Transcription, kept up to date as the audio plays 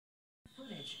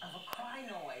footage of a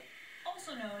crinoid,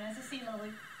 also known as a sea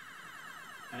lily.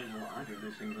 I didn't know what I do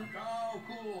this thing. Oh,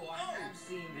 cool. I have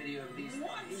seen video of these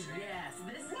things. Yes,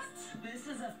 this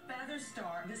is a feather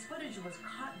star. This footage was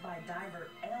caught by diver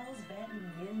Els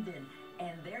van Yinden.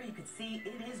 And there you could see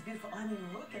it is beautiful. I mean,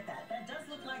 look at that. That does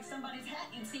look like somebody's hat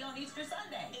you'd see on Easter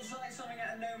Sunday. It's like something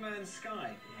out of No Man's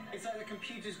Sky. Yeah. It's like the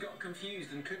computers got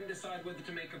confused and couldn't decide whether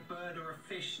to make a bird or a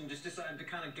fish and just decided to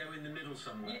kind of go in the middle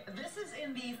somewhere. Yeah, this is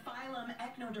in the phylum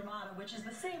Echinodermata, which is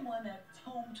the same one that's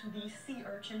home to the sea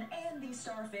urchin and the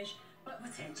starfish. But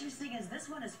what's interesting is this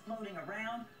one is floating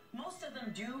around. Most of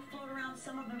them do float around.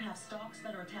 Some of them have stalks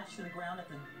that are attached to the ground at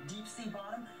the deep sea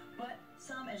bottom, but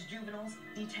some, as juveniles,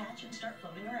 detach and start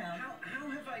floating around. How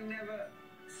have I never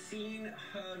seen,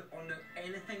 heard, or know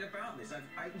anything about this?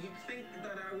 You'd think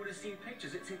that I would have seen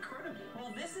pictures. It's incredible.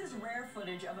 Well, this is rare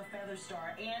footage of a feather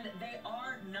star, and they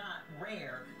are not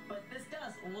rare, but this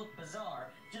does look bizarre.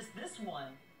 Just this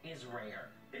one is rare.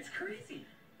 It's crazy.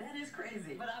 That is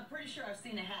crazy. But I'm pretty sure I've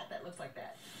seen a hat that looks like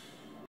that.